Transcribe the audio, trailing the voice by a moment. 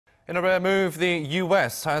In a rare move, the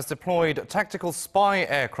US has deployed tactical spy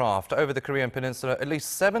aircraft over the Korean Peninsula at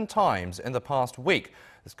least 7 times in the past week.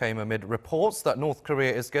 This came amid reports that North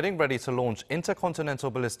Korea is getting ready to launch intercontinental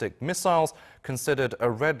ballistic missiles, considered a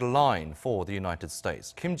red line for the United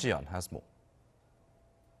States. Ji-yeon has more.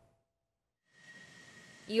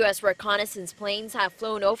 U.S. reconnaissance planes have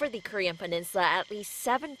flown over the Korean Peninsula at least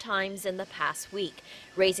 7 times in the past week,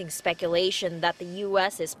 raising speculation that the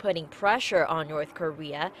U.S. is putting pressure on North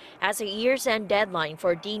Korea as a year's-end deadline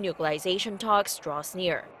for denuclearization talks draws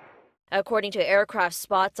near. According to aircraft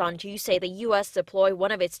spots on Tuesday, the U.S. deployed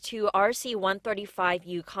one of its 2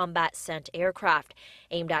 RC-135U Combat Sent aircraft,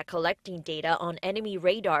 aimed at collecting data on enemy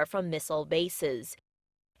radar from missile bases.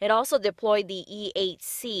 It also deployed the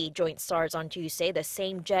E-8C Joint STARS on Tuesday, the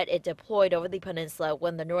same jet it deployed over the peninsula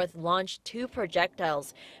when the North launched 2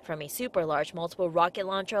 projectiles from a super-large multiple rocket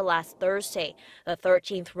launcher last Thursday, the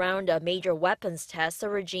 13th round of major weapons tests the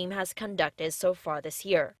regime has conducted so far this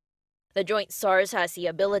year. The Joint STARS has the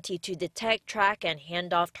ability to detect, track, and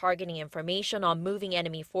hand off targeting information on moving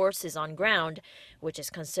enemy forces on ground, which is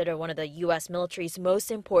considered one of the U.S. military's most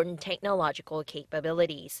important technological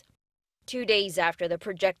capabilities. 2 days after the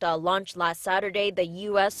projectile launched last Saturday, the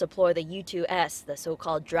U.S. deployed the U-2S, the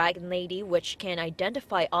so-called Dragon Lady, which can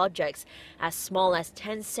identify objects as small as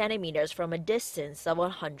 10 centimeters from a distance of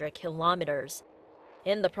 100 kilometers.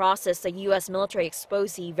 In the process, the U.S. military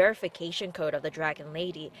exposed the verification code of the Dragon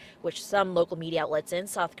Lady, which some local media outlets in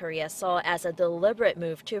South Korea saw as a deliberate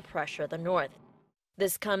move to pressure the North.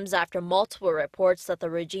 This comes after multiple reports that the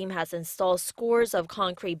regime has installed scores of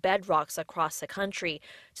concrete bedrocks across the country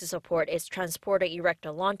to support its transporter erector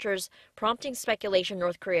launchers, prompting speculation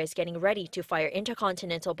North Korea is getting ready to fire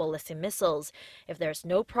intercontinental ballistic missiles if there's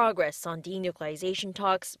no progress on denuclearization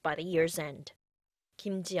talks by the year's end.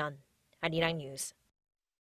 Ji-yeon, Arirang News.